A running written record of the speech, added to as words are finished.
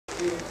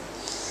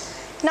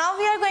Now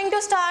we are going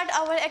to start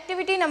our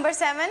activity number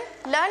 7.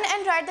 Learn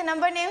and write the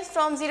number names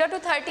from 0 to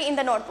 30 in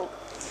the notebook.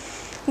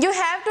 You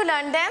have to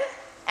learn them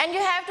and you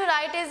have to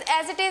write it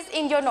as it is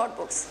in your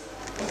notebooks.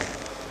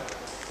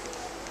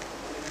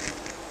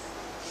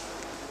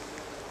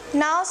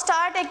 Now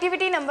start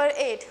activity number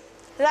 8.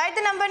 Write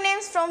the number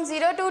names from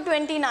 0 to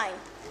 29.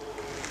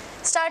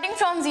 Starting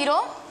from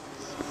 0,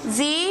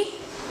 Z-E-R-O,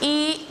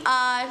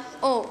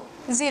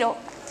 0.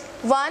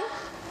 1,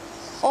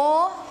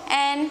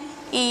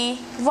 O-N-E,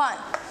 1.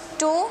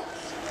 2,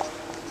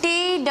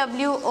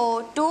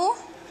 T-W-O, 2.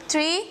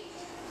 3,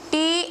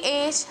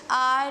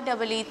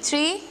 T-H-R-E-E,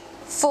 3.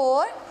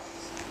 4,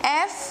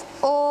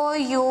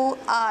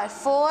 F-O-U-R,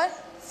 4.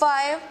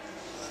 5,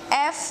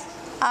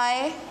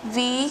 F-I-V-E,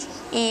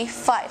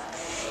 5.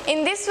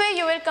 In this way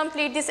you will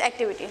complete this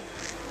activity.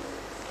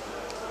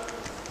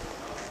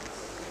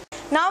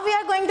 Now we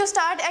are going to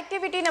start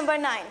activity number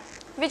 9,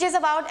 which is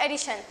about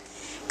addition.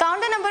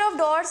 Count the number of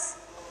dots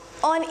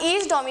on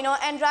each domino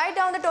and write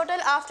down the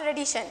total after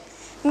addition.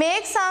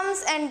 Make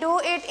sums and do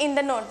it in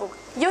the notebook.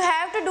 You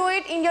have to do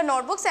it in your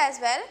notebooks as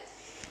well.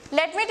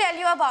 Let me tell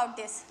you about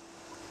this.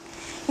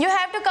 You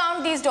have to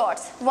count these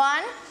dots.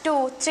 1,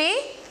 2, 3.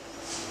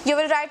 You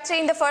will write 3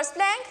 in the first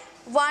blank.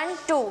 1,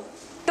 2.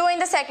 2 in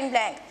the second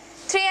blank.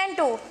 3 and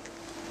 2.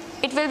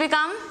 It will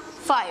become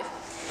 5.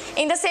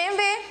 In the same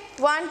way,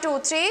 1, 2,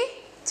 3.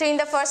 3 in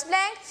the first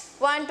blank.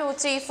 1, 2,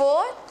 3,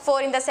 4.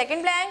 4 in the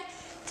second blank.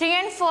 3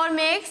 and 4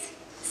 makes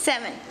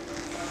 7.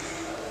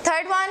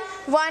 Third one,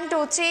 1,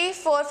 2, 3,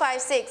 4,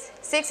 5, 6.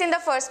 6 in the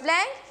first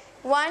blank.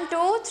 1,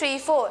 2, 3,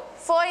 4.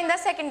 4 in the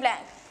second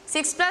blank.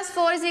 6 plus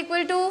 4 is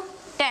equal to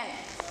 10.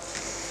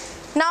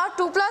 Now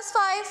 2 plus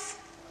 5,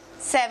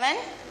 7.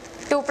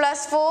 2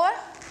 plus 4,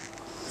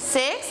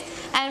 6.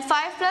 And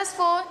 5 plus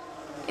 4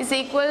 is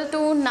equal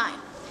to 9.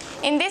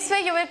 In this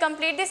way you will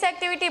complete this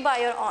activity by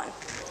your own.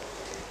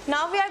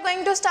 Now we are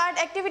going to start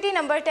activity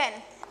number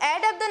 10.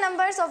 Add up the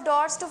numbers of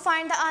dots to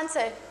find the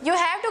answer. You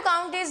have to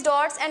count these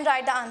dots and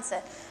write the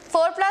answer.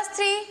 4 plus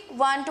 3,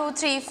 1, 2,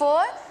 3,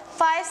 4,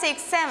 5,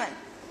 6, 7.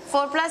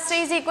 4 plus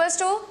 3 is equals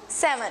to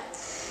 7.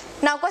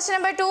 Now question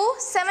number 2,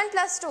 7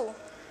 plus 2.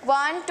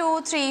 1,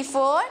 2, 3,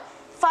 4,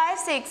 5,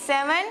 6,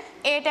 7,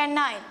 8 and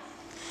 9.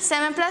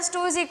 7 plus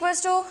 2 is equals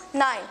to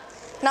 9.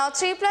 Now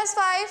 3 plus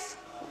 5,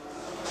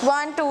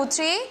 1, 2,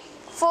 3,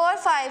 4,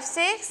 5,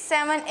 6,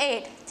 7,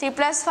 8. 3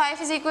 plus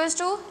 5 is equals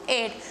to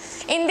 8.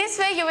 In this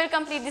way you will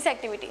complete this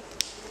activity.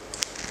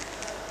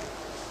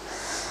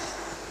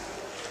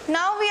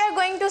 Now we are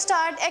going to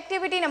start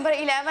activity number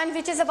 11,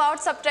 which is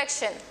about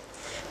subtraction.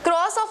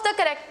 Cross off the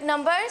correct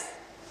numbers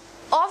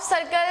of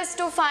circles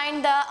to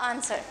find the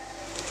answer.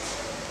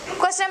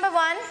 Question number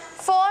 1,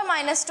 4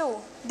 minus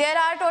 2. There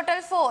are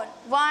total 4.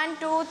 1,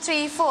 2,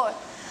 3, 4.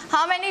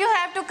 How many you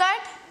have to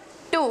cut?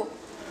 2.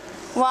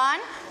 1,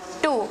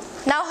 2.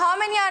 Now how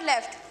many are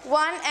left?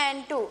 1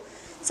 and 2.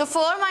 So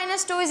 4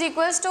 minus 2 is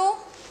equals to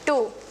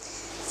 2.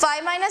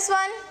 5 minus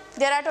 1.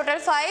 There are total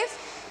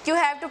 5. You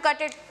have to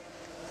cut it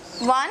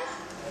 1.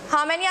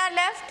 How many are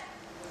left?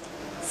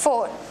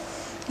 4.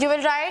 You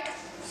will write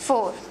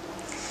 4.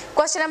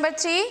 Question number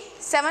 3.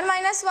 7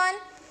 minus 1.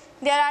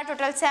 There are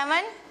total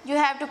 7. You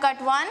have to cut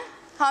 1.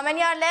 How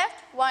many are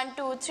left? 1,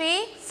 2,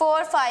 3,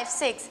 4, 5,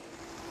 6.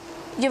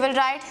 You will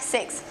write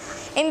 6.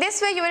 In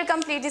this way you will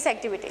complete this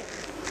activity.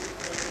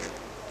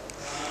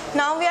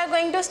 Now we are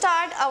going to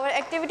start our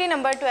activity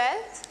number 12,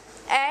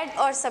 add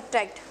or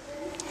subtract.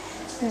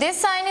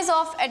 This sign is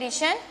of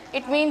addition,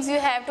 it means you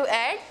have to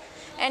add,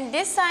 and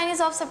this sign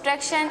is of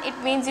subtraction, it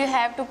means you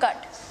have to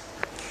cut.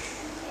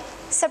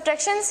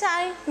 Subtraction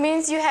sign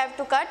means you have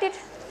to cut it.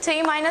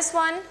 3 minus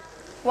 1,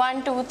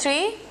 1, 2,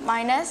 3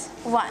 minus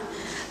 1.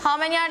 How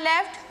many are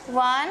left?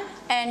 1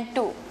 and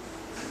 2.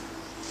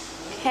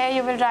 Here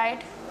you will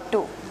write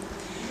 2.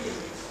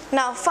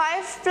 Now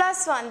 5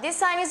 plus 1, this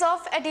sign is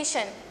of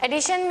addition.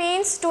 Addition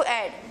means to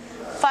add.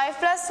 5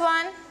 plus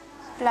 1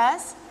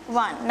 plus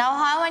 1. Now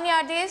how many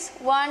are these?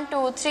 1,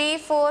 2, 3,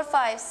 4,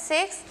 5,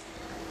 6.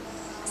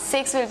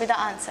 6 will be the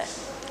answer.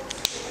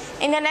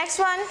 In the next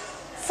one,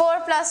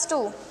 4 plus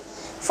 2.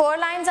 4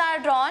 lines are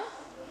drawn.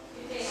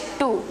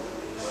 2.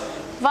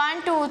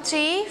 1, 2,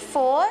 3,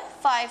 4,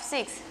 5,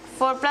 6.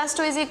 4 plus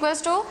 2 is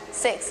equals to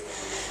 6.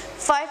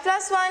 5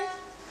 plus 1.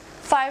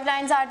 5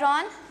 lines are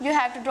drawn. You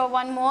have to draw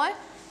one more.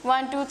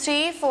 1, 2,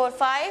 3, 4,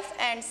 5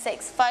 and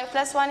 6. 5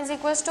 plus 1 is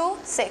equals to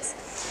 6.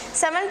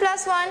 7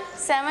 plus 1,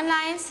 7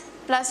 lines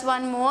plus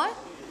 1 more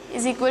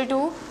is equal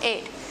to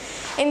 8.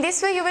 In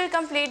this way you will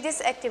complete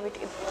this activity.